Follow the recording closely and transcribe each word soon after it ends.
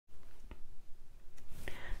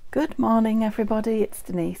Good morning everybody, it's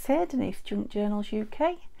Denise here, Denise Junk Journals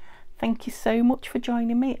UK. Thank you so much for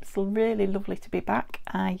joining me. It's really lovely to be back.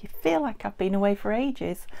 I feel like I've been away for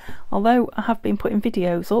ages, although I have been putting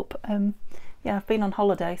videos up. Yeah, I've been on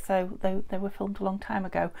holiday, so they were filmed a long time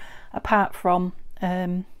ago, apart from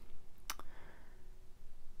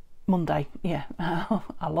Monday. Yeah,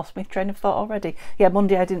 I lost my train of thought already. Yeah,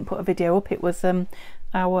 Monday I didn't put a video up. It was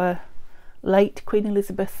our late Queen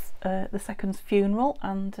Elizabeth II's funeral,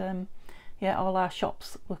 and yeah, all our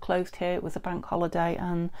shops were closed here. It was a bank holiday,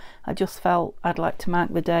 and I just felt I'd like to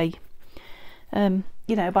mark the day,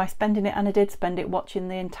 you know, by spending it, and I did spend it watching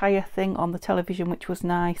the entire thing on the television, which was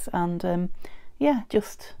nice. And yeah,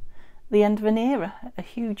 just the end of an era, a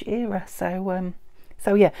huge era.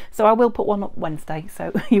 So yeah, so I will put one up Wednesday,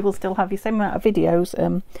 so you will still have your same amount of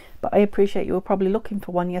videos, but I appreciate you were probably looking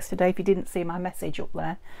for one yesterday if you didn't see my message up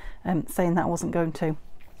there saying that I wasn't going to.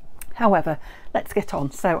 However, let's get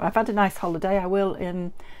on. So I've had a nice holiday. I will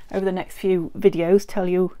over the next few videos tell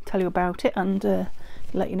you about it, and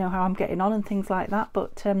let you know how I'm getting on and things like that.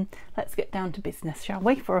 But let's get down to business, shall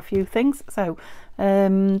we, for a few things. So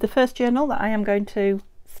the first journal that I am going to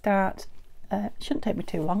start shouldn't take me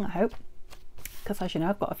too long, I hope, because as you know,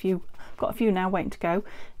 I've got a few now waiting to go,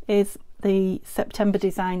 is the September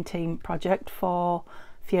design team project for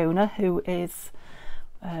Fiona, who is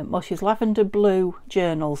well, she's Lavender Blue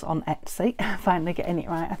Journals on Etsy. Finally getting it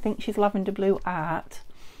right. I think she's Lavender Blue Art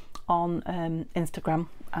on Instagram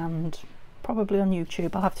and probably on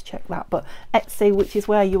YouTube. I'll have to check that. But Etsy, which is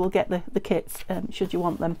where you will get the kits should you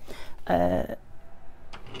want them,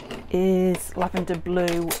 is Lavender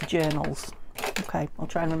Blue Journals. Okay, I'll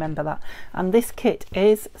try and remember that. And this kit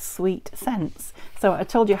is Sweet Scents. So I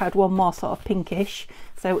told you I had one more sort of pinkish,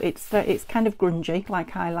 so it's kind of grungy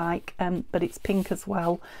like I like, but it's pink as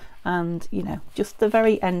well, and you know, just the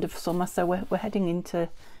very end of summer, so we're heading into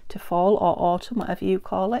fall or autumn, whatever you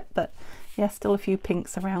call it. But yeah, still a few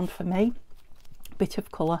pinks around for me, bit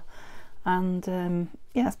of colour. And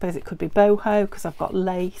yeah, I suppose it could be boho because I've got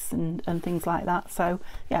lace and things like that. So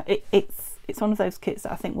yeah, it's one of those kits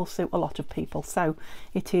that I think will suit a lot of people. So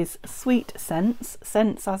it is Sweet Scents,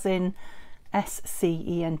 scents as in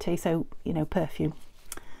SCENT, so you know, perfume.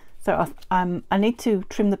 So I need to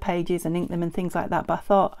trim the pages and ink them and things like that, but I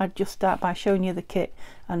thought I'd just start by showing you the kit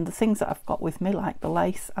and the things that I've got with me, like the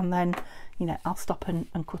lace, and then you know, I'll stop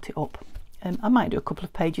and cut it up. I might do a couple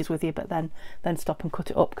of pages with you, but then stop and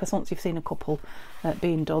cut it up, because once you've seen a couple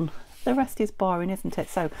being done, the rest is boring, isn't it?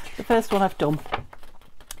 So the first one I've done,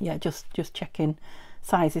 yeah, just checking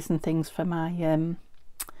sizes and things for my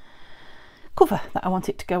cover that I want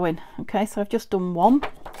it to go in. Okay, so I've just done one,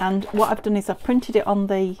 and what I've done is I've printed it on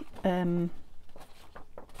the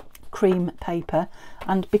cream paper,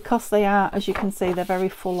 and because they are, as you can see, they're very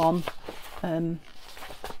full on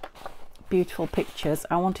beautiful pictures,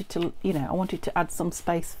 I wanted to, you know, I wanted to add some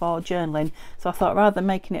space for journaling. So I thought, rather than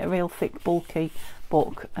making it a real thick bulky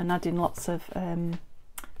book and adding lots of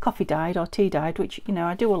coffee dyed or tea dyed, which you know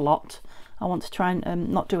I do a lot, I want to try and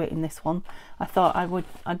not do it in this one. I thought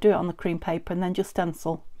I'd do it on the cream paper and then just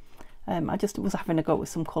stencil. I just was having a go with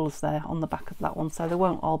some colours there on the back of that one, so they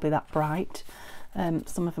won't all be that bright.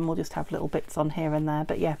 Some of them will just have little bits on here and there,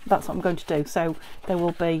 but yeah, that's what I'm going to do. So there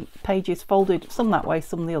will be pages folded, some that way,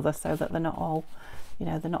 some the other, so that they're not all, you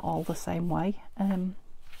know, they're not all the same way. I've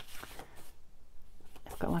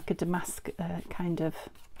got like a damask kind of,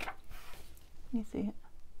 you see it,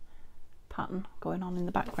 pattern going on in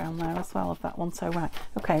the background there as well of that one. So right,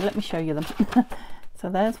 okay, let me show you them. So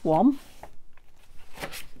there's one.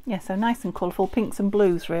 Yeah, so nice and colourful, pinks and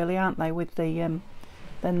blues really, aren't they, with the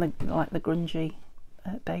then the like the grungy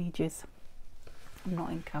pages. I'm not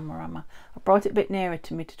in camera, am I? I brought it a bit nearer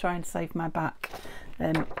to me to try and save my back.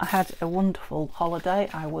 I had a wonderful holiday.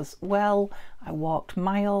 I was well, I walked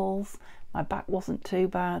miles, my back wasn't too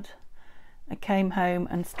bad. I came home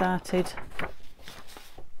and started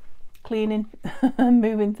cleaning and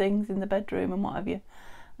moving things in the bedroom and what have you.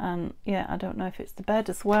 And yeah, I don't know if it's the bed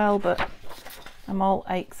as well, but I'm all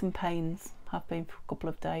aches and pains, have been for a couple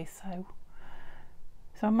of days.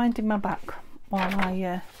 So I'm minding my back while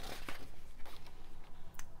I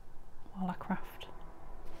craft.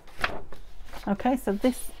 Okay, so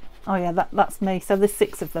this, oh yeah, that's me. So there's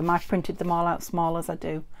 6 of them. I've printed them all out small as I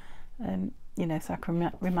do, you know, so I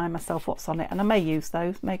can remind myself what's on it, and I may use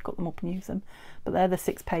those, may cut them up and use them, but they're the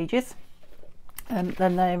 6 pages.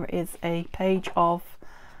 Then there is a page of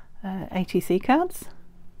ATC cards.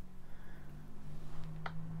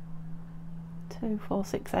 2, 4,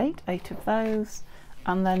 6, 8 of those,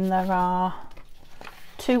 and then there are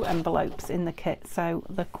 2 envelopes in the kit, so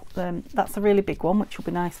that's a really big one, which will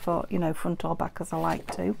be nice for, you know, front or back as I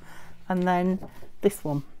like to, and then this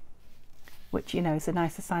one, which, you know, is a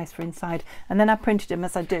nicer size for inside. And then I printed them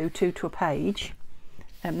as I do, 2 to a page,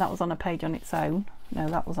 and that was on a page on its own. No,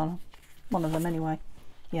 that was on one of them anyway.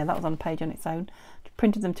 Yeah, that was on a page on its own.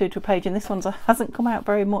 Printed them 2 to a page, and this one hasn't come out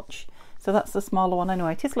very much, so that's the smaller one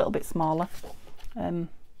anyway. It is a little bit smaller.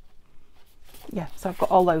 Yeah, so I've got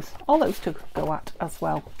all those to go at as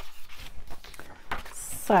well.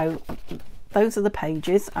 So those are the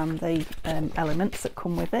pages and the elements that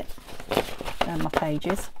come with it, my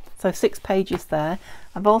pages. So 6 pages there.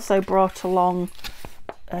 I've also brought along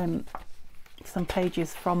some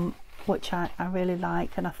pages from which I really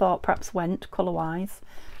like, and I thought perhaps went colour wise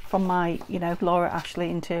from my, you know, Laura Ashley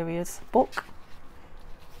Interiors book.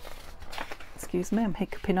 Excuse me, I'm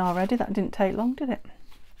hiccuping already. That didn't take long, did it?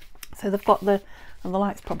 So they've got and the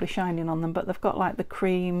light's probably shining on them, but they've got like the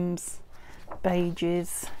creams,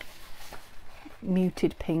 beiges,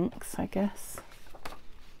 muted pinks, I guess.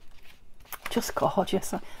 Just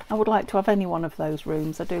gorgeous. I would like to have any one of those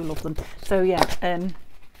rooms. I do love them. So yeah,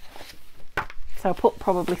 so I'll put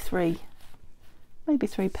probably 3, maybe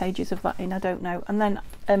 3 pages of that in, I don't know. And then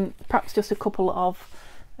perhaps just a couple of,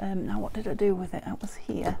 now what did I do with it? That was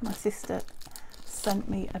here. My sister sent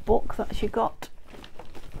me a book that she got,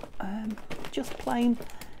 just plain,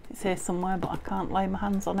 it's here somewhere, but I can't lay my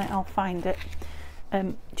hands on it. I'll find it.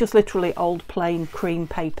 Just literally old plain cream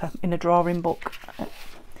paper in a drawing book.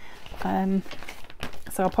 So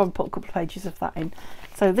I'll probably put a couple of pages of that in.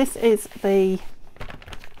 So this is the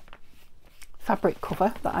fabric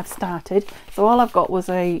cover that I've started. So all I've got was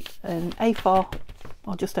an A4,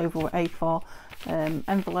 or just over A4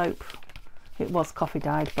 envelope. It was coffee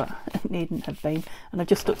dyed, but it needn't have been. And I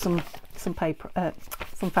just stuck some paper,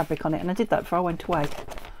 some fabric on it, and I did that before I went away.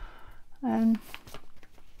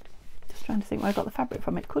 Just trying to think where I got the fabric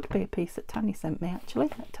from. It could be a piece that Tanya sent me,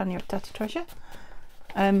 actually. Tanya at Tatty Treasure.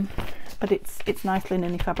 But it's nice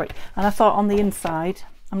linen fabric. And I thought on the inside,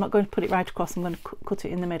 I'm not going to put it right across. I'm going to cut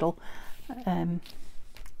it in the middle.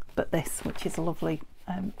 But this, which is a lovely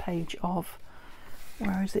page of,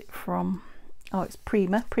 where is it from? Oh, it's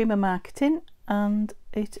Prima Marketing, and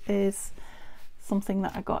it is something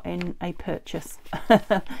that I got in a purchase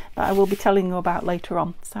that I will be telling you about later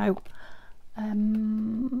on. So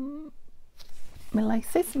my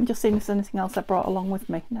laces, I'm just seeing if there's anything else I brought along with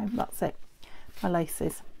me. No, that's it, my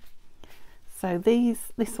laces. So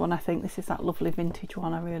this one, I think this is that lovely vintage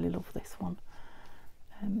one. I really love this one.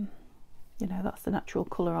 You know, that's the natural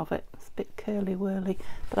colour of it. It's a bit curly whirly,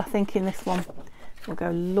 but I think in this one will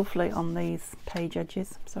go lovely on these page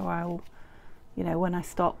edges. So I'll, you know, when I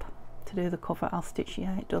stop to do the cover, I'll stitch.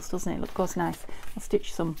 Yeah, it does, doesn't it? It goes nice. I'll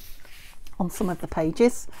stitch some on some of the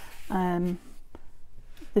pages.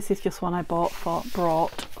 This is just one I brought for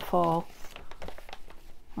to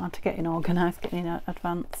getting organised, getting in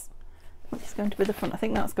advance. Which is going to be the front? I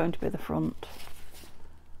think that's going to be the front.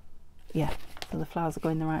 Yeah, so the flowers are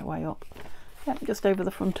going the right way up. Yep, just over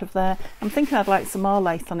the front of there. I'm thinking I'd like some more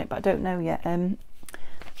lace on it, but I don't know yet.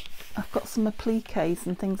 I've got some appliques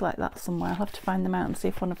and things like that somewhere. I'll have to find them out and see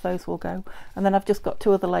if one of those will go. And then I've just got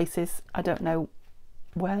 2 other laces. I don't know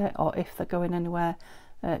where or if they're going anywhere.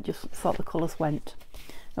 Just thought the colours went.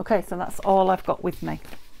 Okay, so that's all I've got with me.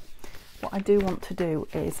 What I do want to do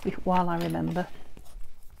is, while I remember,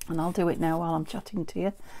 and I'll do it now while I'm chatting to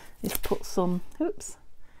you, is put some,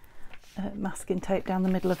 masking tape down the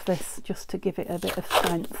middle of this, just to give it a bit of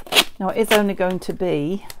strength. Now it is only going to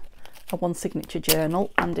be a 1 signature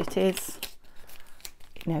journal, and it is,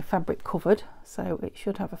 you know, fabric covered, so it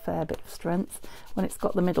should have a fair bit of strength when it's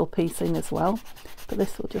got the middle piece in as well. But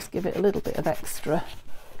this will just give it a little bit of extra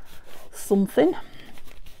something,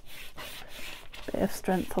 bit of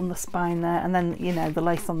strength on the spine there, and then, you know, the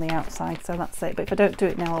lace on the outside. So that's it. But if I don't do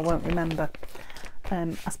it now, I won't remember.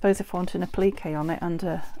 I suppose if I want an applique on it and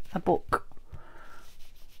a book,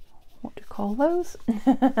 what do you call those?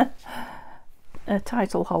 A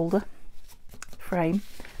title holder frame,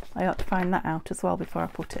 I ought to find that out as well before I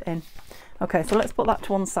put it in. Okay, so let's put that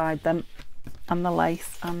to one side then, and the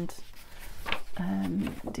lace, and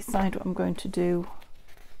decide what I'm going to do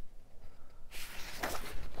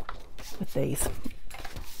with these.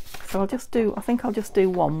 So I think I'll just do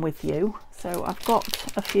one with you. So I've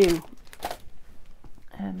got a few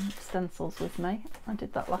stencils with me. I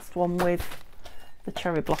did that last one with the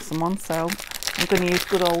cherry blossom one, so I'm going to use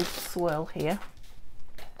good old swirl here.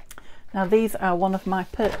 Now these are one of my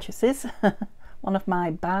purchases, one of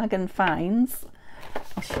my bag and finds.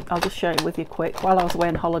 I'll just share it with you quick while I was away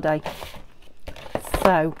on holiday.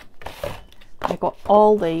 So I got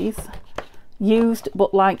all these used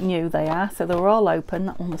but like new they are. So they were all open.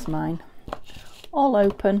 That one was mine. All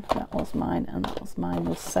open. That was mine, and that was mine.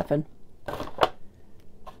 Was 7.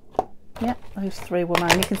 Yeah, those 3 were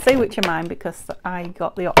mine. You can see which are mine because I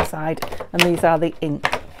got the oxide, and these are the ink.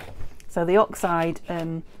 So the oxide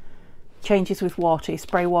changes with water. You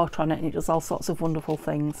spray water on it and it does all sorts of wonderful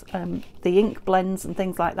things. The ink blends and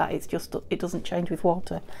things like that, it doesn't change with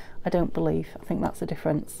water, I don't believe. I think that's the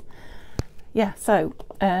difference. Yeah, so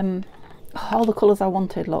all the colours I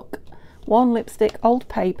wanted. Look, worn lipstick, old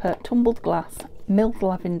paper, tumbled glass, milled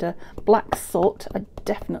lavender, black soot I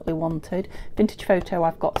definitely wanted, vintage photo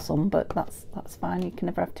I've got some, but that's fine, you can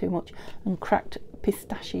never have too much, and cracked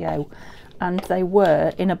pistachio. And they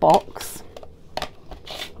were in a box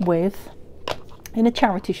with, in a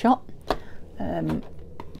charity shop,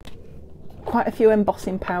 quite a few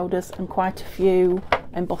embossing powders and quite a few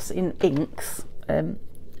embossing inks, and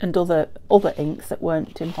other inks that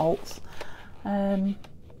weren't in Holt's.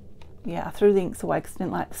 Yeah, I threw the inks away because I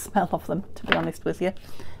didn't like the smell of them, to be honest with you.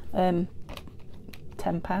 £10.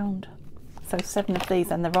 So 7 of these,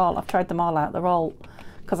 and they're all, I've tried them all out, they're all,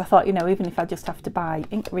 because I thought, you know, even if I just have to buy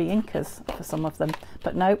re-inkers for some of them,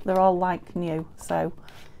 but no, they're all like new. So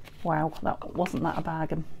wow, that wasn't that a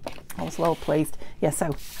bargain. I was well pleased. Yeah,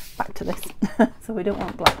 so back to this. So we don't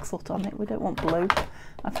want black soot on it, we don't want blue.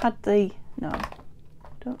 I've had the, no,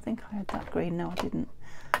 I don't think I had that green, no I didn't.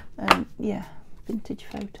 Yeah, vintage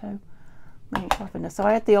photo, lavender. So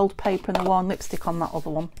I had the old paper and the worn lipstick on that other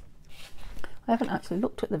one. I haven't actually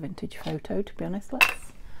looked at the vintage photo, to be honest.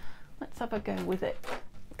 Let's have a go with it,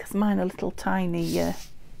 because mine are little tiny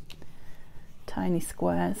tiny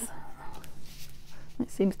squares.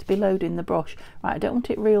 It seems to be loading the brush. Right, I don't want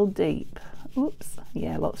it real deep. Oops,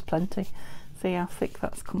 yeah, lots, plenty. See how thick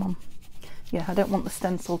that's come on. Yeah, I don't want the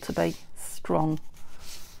stencil to be strong.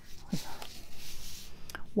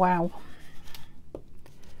 Wow.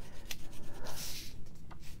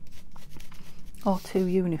 Or too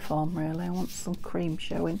uniform, really. I want some cream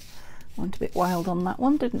showing. I went a bit wild on that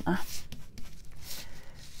one, didn't I?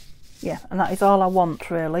 Yeah, and that is all I want,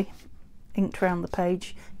 really. Inked around the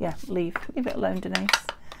page. Yeah, leave it alone, Denise.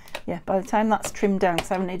 Yeah, by the time that's trimmed down,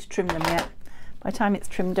 because I haven't need to trim them yet, by the time it's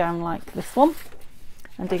trimmed down like this one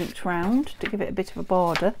and inked round to give it a bit of a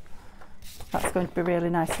border, that's going to be really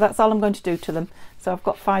nice. So that's all I'm going to do to them. So I've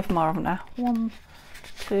got 5 more, haven't I? 1,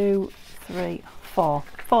 2, 3, 4.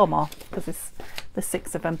 4 more, because there's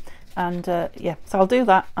 6 of them. And yeah, so I'll do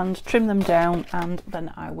that and trim them down, and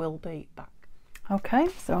then I will be back. Okay,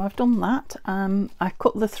 so I've done that. I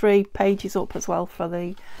cut the 3 pages up as well for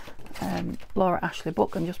the Laura Ashley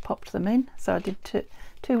book and just popped them in. So I did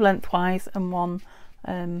 2 lengthwise and 1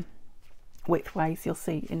 widthwise. You'll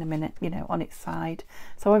see in a minute, you know, on its side.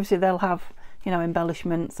 So obviously they'll have, you know,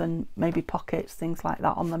 embellishments and maybe pockets, things like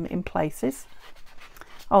that on them in places.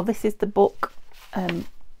 Oh, this is the book that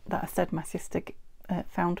I said my sister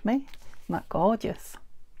found me. Isn't that gorgeous?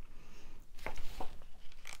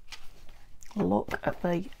 Look at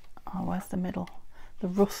the, oh, where's the middle? The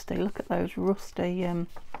rusty, look at those rusty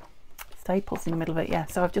staples in the middle of it. Yeah,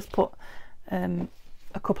 so I've just put a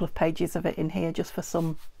couple of pages of it in here just for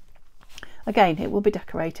some, again, it will be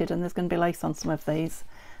decorated and there's going to be lace on some of these,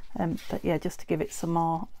 but yeah, just to give it some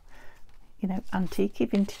more, you know, antique-y,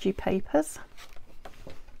 vintagey papers.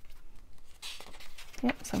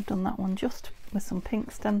 Yep, so I've done that one just with some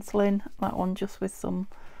pink stenciling, that one just with some,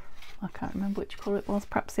 I can't remember which colour it was,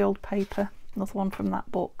 perhaps the old paper. Another one from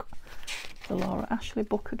that book, the Laura Ashley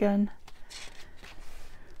book again.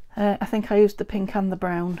 I think I used the pink and the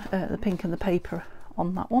brown, the pink and the paper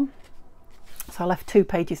on that one. So I left 2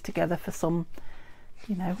 pages together for some,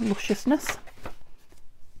 you know, lusciousness.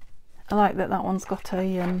 I like that that one's got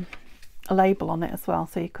a label on it as well,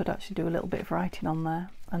 so you could actually do a little bit of writing on there,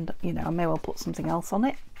 and you know, I may well put something else on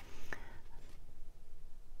it.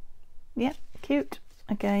 Yeah, cute.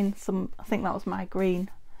 Again, some, I think that was my green,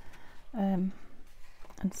 and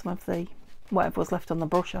some of the whatever was left on the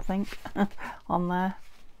brush, I think, on there.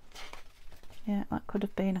 Yeah, that could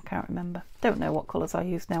have been, I can't remember. Don't know what colours I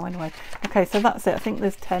used now anyway. Okay, so that's it. I think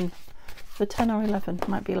there's 10. The 10 or 11,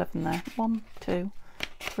 might be 11 there. 1, 2,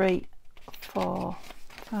 3, 4,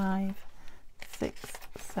 5, 6,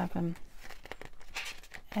 7,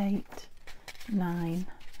 8, 9,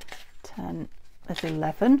 10. There's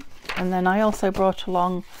 11. And then I also brought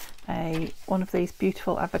along one of these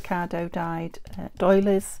beautiful avocado dyed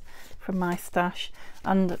doilies from my stash,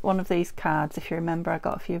 and one of these cards. If you remember, I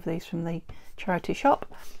got a few of these from the charity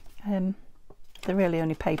shop. They're really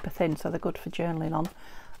only paper thin, so they're good for journaling on.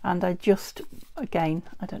 And I just, again,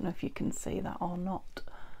 I don't know if you can see that or not,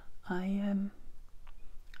 I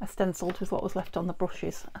stenciled with what was left on the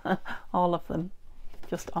brushes, all of them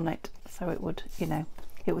just on it, so it would, you know,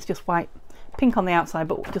 it was just white, pink on the outside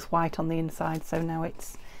but just white on the inside, so now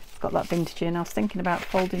it's got that vintage in. I was thinking about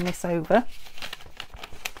folding this over.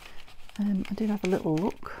 I did have a little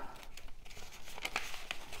look.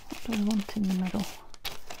 What do I want in the middle?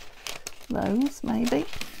 Those maybe,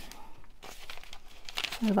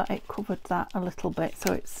 so that it covered that a little bit,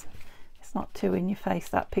 so it's not too in your face,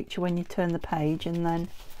 that picture, when you turn the page. And then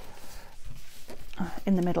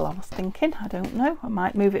in the middle I was thinking, I don't know, I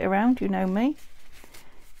might move it around, you know me.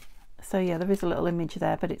 So yeah, there is a little image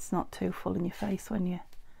there, but it's not too full in your face when you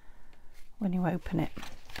open it.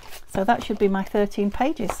 So that should be my 13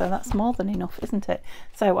 pages, so that's more than enough, isn't it?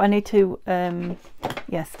 So I need to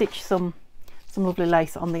yeah, stitch some lovely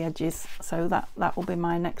lace on the edges, so that will be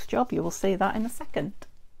my next job. You will see that in a second.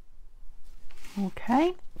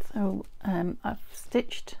 Okay, so I've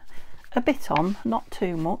stitched a bit on, not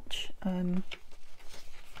too much,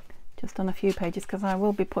 just on a few pages, because I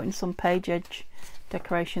will be putting some page edge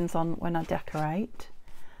decorations on when I decorate.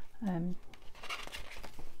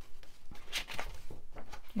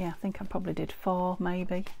 Yeah, I think I probably did 4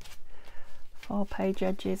 maybe, 4 page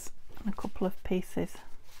edges and a couple of pieces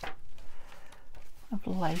of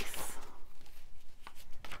lace.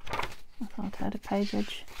 I thought I had a page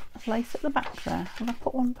edge of lace at the back there. Have I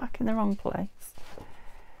put one back in the wrong place?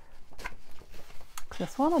 Because I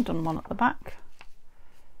swore I'd done one at the back.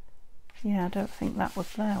 Yeah, I don't think that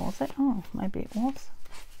was there, was it? Oh, maybe it was.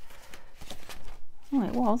 Oh,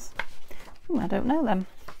 it was. I don't know then.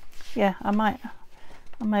 Yeah, I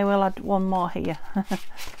may well add one more here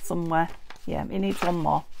somewhere. Yeah, it needs one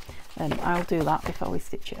more. I'll do that before we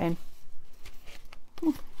stitch it in.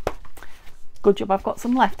 Good job, I've got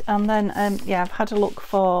some left. And then yeah, I've had a look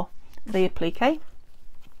for the applique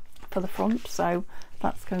for the front, so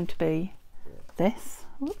that's going to be this.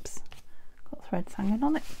 Whoops, got threads hanging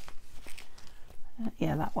on it.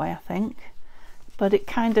 Yeah, that way I think. But it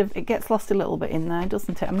kind of, it gets lost a little bit in there,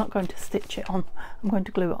 doesn't it? I'm not going to stitch it on, I'm going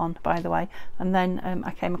to glue it on, by the way. And then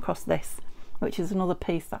I came across this, which is another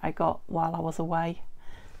piece that I got while I was away,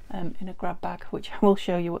 in a grab bag, which I will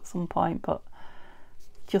show you at some point. But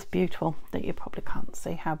just beautiful. That you probably can't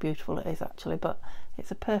see how beautiful it is actually, but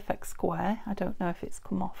it's a perfect square. I don't know if it's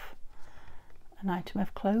come off an item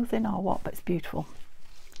of clothing or what, but it's beautiful.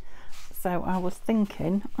 So I was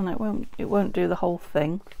thinking, and it won't do the whole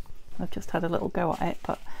thing, I've just had a little go at it,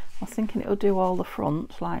 but I was thinking it'll do all the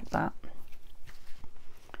front like that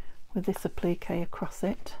with this applique across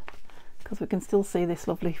it, because we can still see this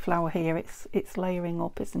lovely flower here. It's layering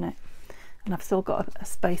up, isn't it? And I've still got a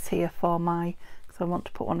space here for my, so I want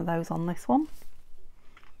to put one of those on this one,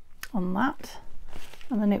 on that,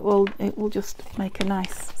 and then it will just make a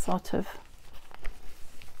nice sort of,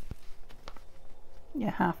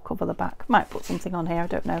 yeah, half cover the back. Might put something on here, I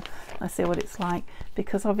don't know. Let's see what it's like,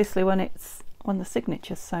 because obviously when the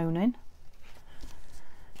signature's sewn in,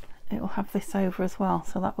 it will have this over as well,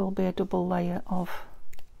 so that will be a double layer of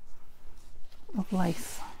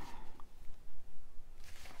lace.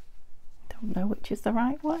 Don't know which is the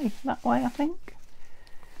right way. That way, I think.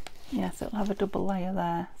 Yes, it'll have a double layer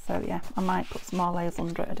there. So yeah, I might put some more layers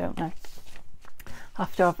under it, I don't know. I'll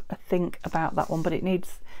have to have a think about that one, but it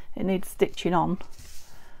needs stitching on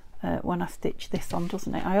when I stitch this on,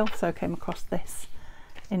 doesn't it? I also came across this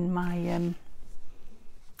in my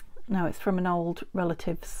no, it's from an old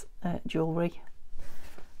relative's jewellery.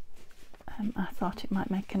 I thought it might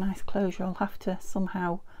make a nice closure. I'll have to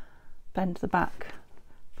somehow bend the back.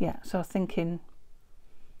 Yeah, so I was thinking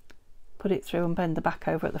put it through and bend the back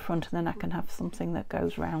over at the front, and then I can have something that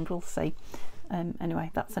goes round. We'll see.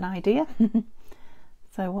 Anyway, that's an idea.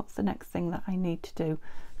 So what's the next thing that I need to do?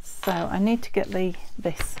 So I need to get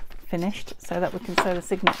this finished so that we can sew the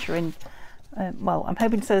signature in. Well, I'm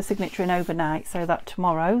hoping to sew the signature in overnight, so that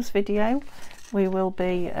tomorrow's video we will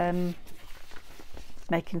be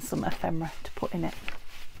making some ephemera to put in it.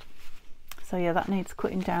 So yeah, that needs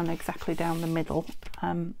cutting down exactly down the middle,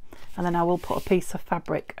 and then I will put a piece of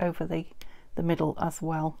fabric over the middle as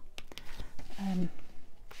well. I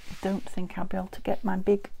don't think I'll be able to get my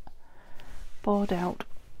big board out.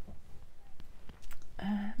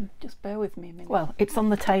 Just bear with me a minute. Well, it's on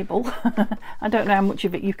the table. I don't know how much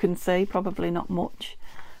of it you can see, probably not much.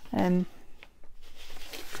 Let's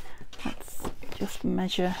just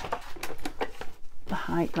measure the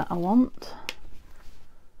height that I want.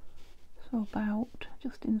 So about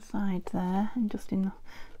just inside there, and just in,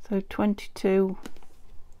 so 22.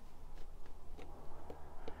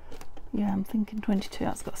 Yeah, I'm thinking 22.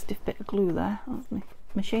 That's got a stiff bit of glue there. My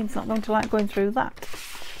machine's not going to like going through that.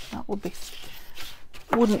 That would be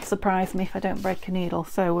wouldn't surprise me if I don't break a needle.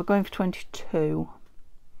 So we're going for 22.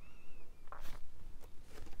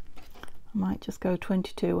 I might just go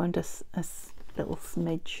 22 and a little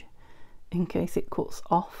smidge in case it cuts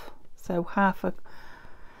off. So half a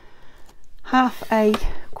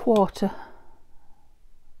quarter.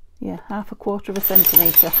 Yeah, half a quarter of a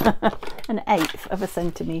centimetre. An eighth of a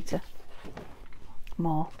centimetre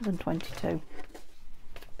more than 22.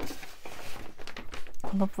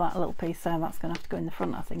 I love that little piece there. That's going to have to go in the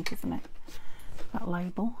front, I think, isn't it? That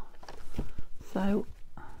label. So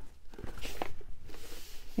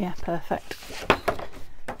yeah, perfect.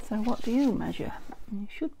 So what do you measure? You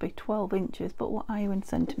should be 12 inches, but what are you in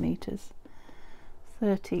centimetres?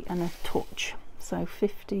 30 and a touch. So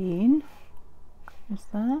 15 is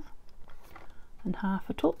there, and half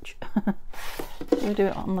a touch. So we do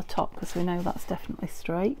it on the top because we know that's definitely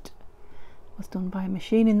straight. It was done by a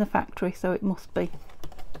machine in the factory, so it must be.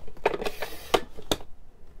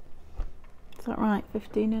 Is that right?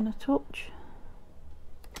 15 and a touch.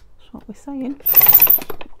 That's what we're saying.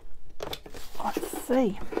 Let's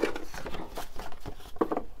see.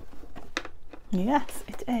 Yes,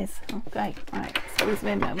 it is. Okay, right. Excuse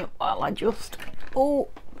me a moment while I just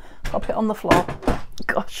pop it on the floor.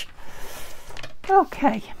 Gosh.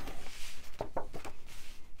 Okay.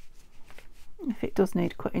 If it does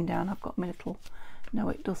need cutting down, I've got my little. No,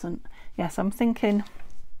 it doesn't. Yes, I'm thinking.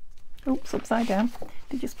 Oops, upside down.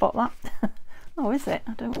 Did you spot that? Oh, is it?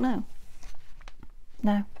 I don't know.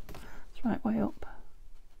 No, it's right way up.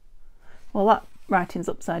 Well, that writing's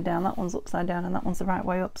upside down, that one's upside down, and that one's the right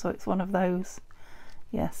way up, so it's one of those.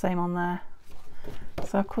 Yeah, same on there.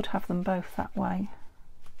 So I could have them both that way.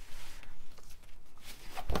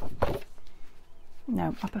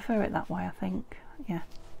 No, I prefer it that way, I think. Yeah.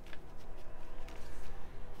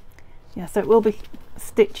 Yeah, so it will be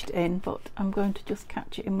stitched in, but I'm going to just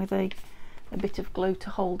catch it in with a bit of glue to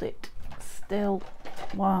hold it still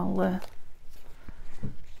while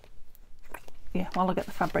while I get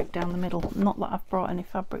the fabric down the middle. Not that I've brought any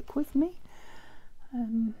fabric with me.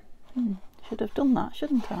 Should have done that,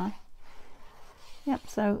 shouldn't I? Yep,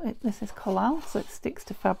 so this is collal, so it sticks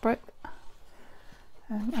to fabric.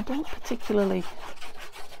 I don't particularly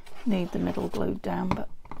need the middle glued down, but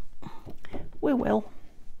we will.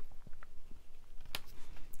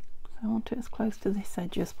 So I want it as close to this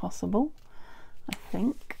edge as possible, I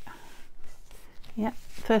think. Yep,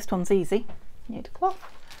 first one's easy. Need a cloth.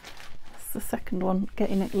 The second one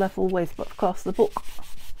getting it level with, but of course the book,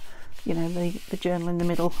 you know, the journal in the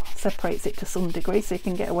middle separates it to some degree, so you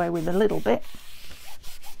can get away with a little bit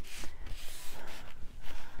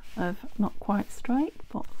of not quite straight,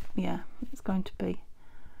 but yeah, it's going to be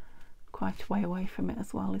quite a way away from it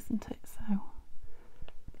as well, isn't it? So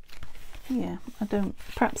yeah, I don't,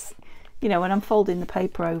 perhaps, you know, when I'm folding the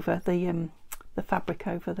paper over the fabric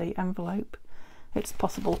over the envelope, it's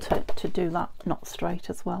possible to do that not straight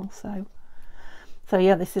as well. So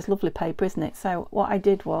yeah, this is lovely paper, isn't it? So what I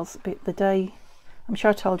did was, the day, I'm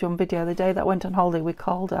sure I told you on video, the day that I went on holiday, we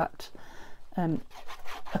called at a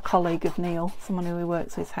colleague of Neil, someone who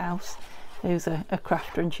works at his house, who's a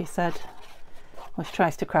crafter, and she said, well, she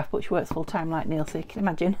tries to craft, but she works full time like Neil, so you can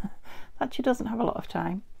imagine that she doesn't have a lot of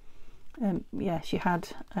time. Yeah, she had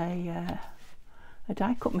a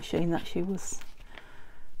die cut machine that she was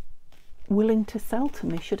willing to sell to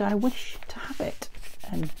me should I wish to have it.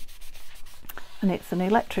 And it's an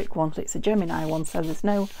electric one, so it's a Gemini one, so there's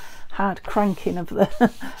no hard cranking of the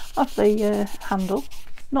handle.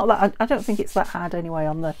 Not that I don't think it's that hard anyway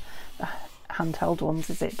on the handheld ones,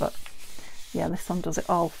 is it? But yeah, this one does it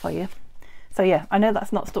all for you. So yeah, I know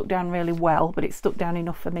that's not stuck down really well, but it's stuck down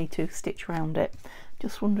enough for me to stitch around it.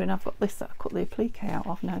 Just wondering, I've got this that I cut the applique out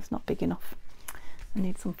of. No, it's not big enough. I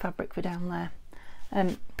need some fabric for down there.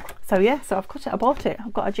 So yeah, so I've cut it, I bought it.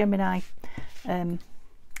 I've got a Gemini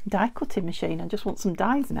die cutting machine. I just want some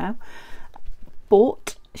dies now.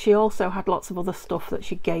 But she also had lots of other stuff that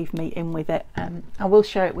she gave me in with it. I will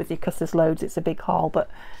share it with you because there's loads, it's a big haul, but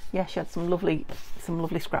yeah, she had some lovely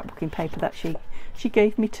scrapbooking paper that she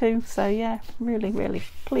gave me too. So yeah, really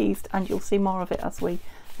pleased, and you'll see more of it as we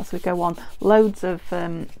go on. Loads of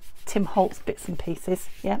Tim Holtz bits and pieces.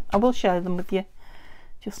 Yeah, I will share them with you,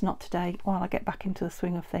 just not today, while I get back into the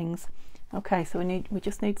swing of things. Okay, so we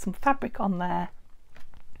just need some fabric on there,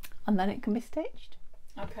 and then it can be stitched.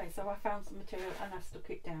 Okay, so I found some material and I stuck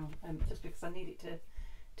it down just because I need it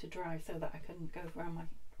to dry so that I can go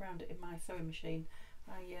around it in my sewing machine.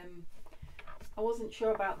 I wasn't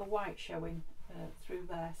sure about the white showing through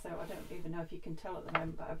there, so I don't even know if you can tell at the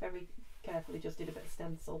moment, but I very carefully just did a bit of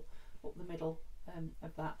stencil up the middle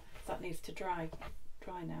of that. So that needs to dry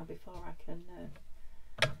now before I can,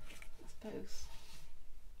 I suppose,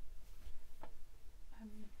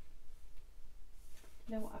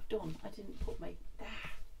 You know what I've done? I didn't put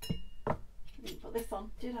this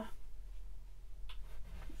on, did I? It's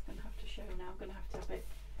going to have to show now. I'm going to have it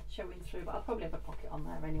showing through, but I'll probably have a pocket on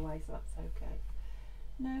there anyway, so that's okay.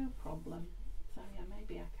 No problem. So yeah,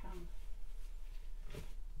 maybe I can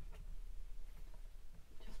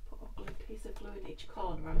just put a piece of glue in each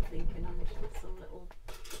corner, I'm thinking, and put some little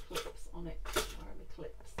clips on it. Where are my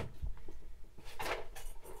clips?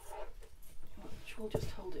 Which will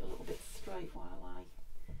just hold it a little bit straight while I,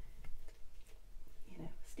 you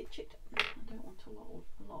know, stitch it. I don't want a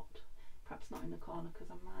lot, perhaps not in the corner,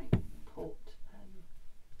 because I might put,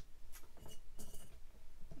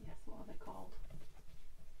 yes, what are they called?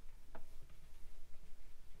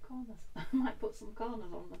 Corners. I might put some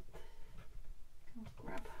corners on them. I'll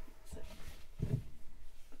grab it.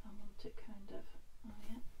 But I want it kind of, oh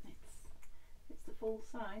yeah, it's the full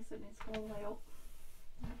size, so it needs to go all the way up.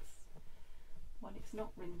 That's when it's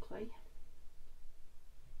not wrinkly.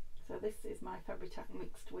 So this is my Fabri-Tac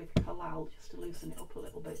mixed with Collal, just to loosen it up a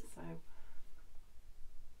little bit. So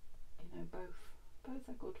you know, both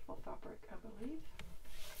are good for fabric, I believe.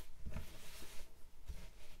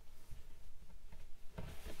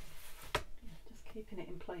 Just keeping it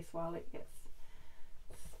in place while it gets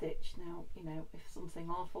stitched. Now, you know, if something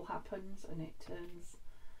awful happens and it turns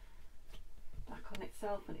back on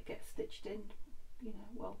itself and it gets stitched in, you know,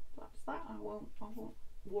 well, that's that. I won't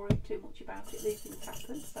worry too much about it. These things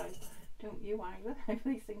happen, so don't you either. If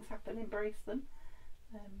these things happen, embrace them.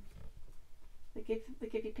 They give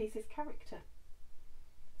your pieces character.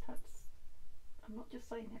 I'm not just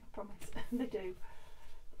saying it, I promise. They do.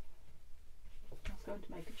 I was going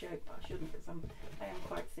to make a joke, but I shouldn't, because I am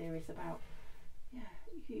quite serious about, yeah,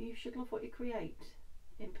 you should love what you create.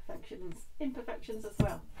 Imperfections as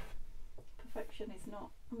well. Perfection is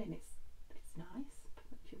not, I mean, it's nice.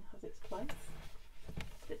 Perfection has its place.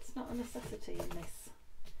 It's not a necessity in this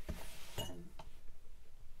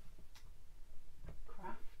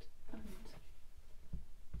craft, and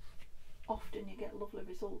often you get lovely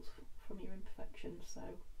results from your imperfections.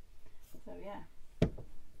 So yeah.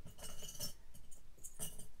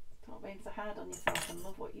 Stop being so hard on yourself and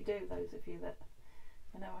love what you do. Those of you that,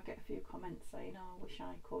 I know I get a few comments saying, oh, I wish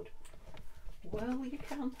I could. Well, you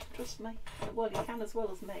can, trust me. Well, you can as well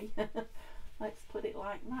as me. Let's put it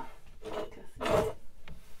like that. Because, yeah,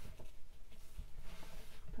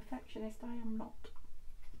 perfectionist I am not.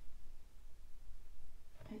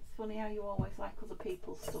 It's funny how you always like other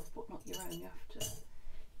people's stuff but not your own. You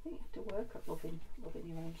have to work at loving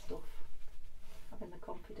your own stuff, having the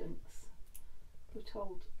confidence. We're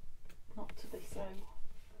told not to be so,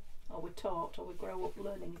 or we're taught, or we grow up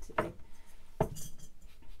learning to be,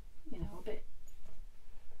 you know, a bit,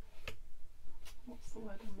 what's the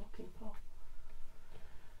word I'm looking for?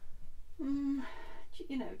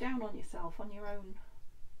 You know, down on yourself, on your own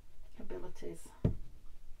abilities.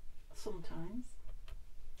 Sometimes.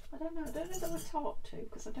 I don't know that we're taught to,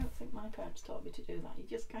 because I don't think my parents taught me to do that. You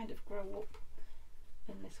just kind of grow up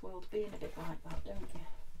in this world being a bit like that, don't you?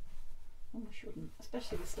 And we shouldn't,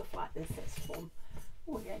 especially with stuff like this that's fun.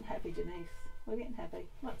 Oh, we're getting heavy, Denise. We're getting heavy.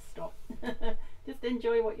 Let's stop. Just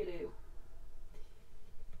enjoy what you do.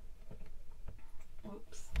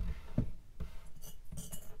 Oops.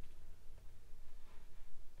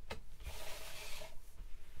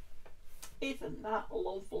 Isn't that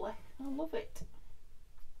lovely? I love it.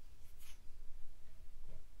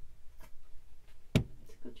 It's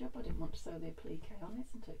a good job I didn't want to sew the applique on,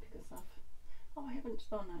 isn't it? Because I haven't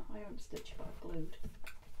stitched, but I've glued.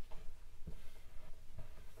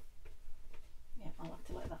 Yeah, I'll have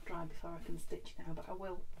to let that dry before I can stitch now, but I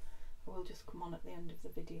will just come on at the end of the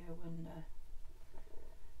video and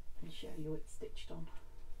show you it's stitched on.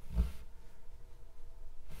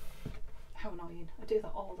 How annoying. I do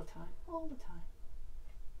that all the time.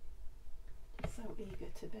 Just so eager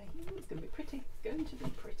to be. Ooh, it's going to be pretty. It's going to be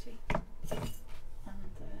pretty. And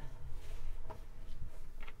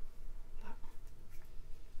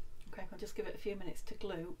okay, I'll just give it a few minutes to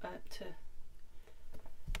glue, to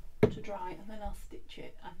dry, and then I'll stitch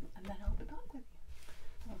it, and then I'll be back with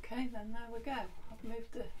you. Okay, then there we go. I've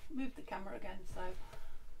moved the camera again, so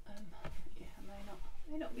yeah, I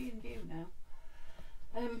may not be in view now.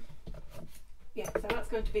 Yeah, so that's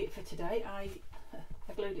going to be it for today. I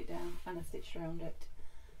glued it down and I stitched around it,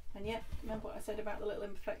 and yeah, remember what I said about the little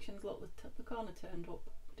imperfections? Look, the corner turned up,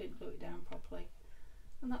 didn't glue it down properly,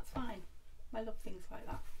 and that's fine. I love things like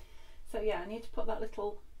that. So yeah, I need to put that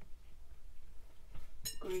little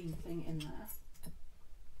green thing in there,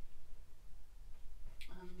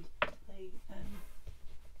 and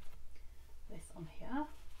this on here.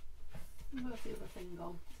 Where's the other thing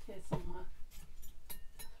gone? It's here somewhere.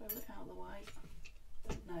 Throw it out of the way.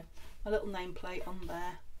 don't know, a little nameplate on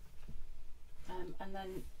there, and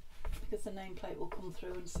then because the nameplate will come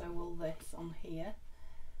through and so will this on here,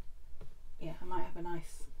 yeah, I might have a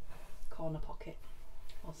nice corner pocket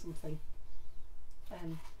or something.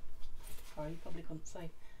 Sorry, you probably couldn't see.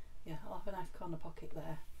 Yeah, I'll have a nice corner pocket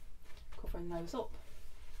there covering those up.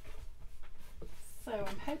 So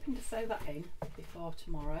I'm hoping to sew that in before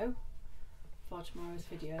tomorrow's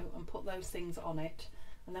video, and put those things on it,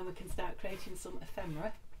 and then we can start creating some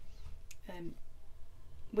ephemera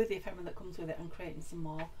with the ephemera that comes with it, and creating some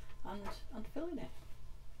more and filling it.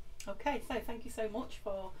 Okay, so thank you so much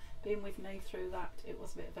for being with me through that. It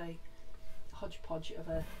was a bit of a hodgepodge of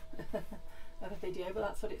a of a video, but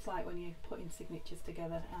that's what it's like when you're putting signatures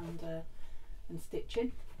together and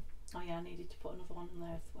stitching. Oh yeah, I needed to put another one in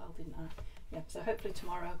there as well, didn't I? Yeah, so hopefully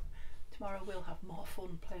tomorrow we'll have more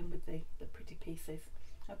fun playing with the pretty pieces.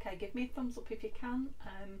 Okay, give me a thumbs up if you can.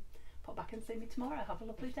 Pop back and see me tomorrow. Have a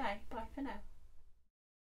lovely day. Bye for now.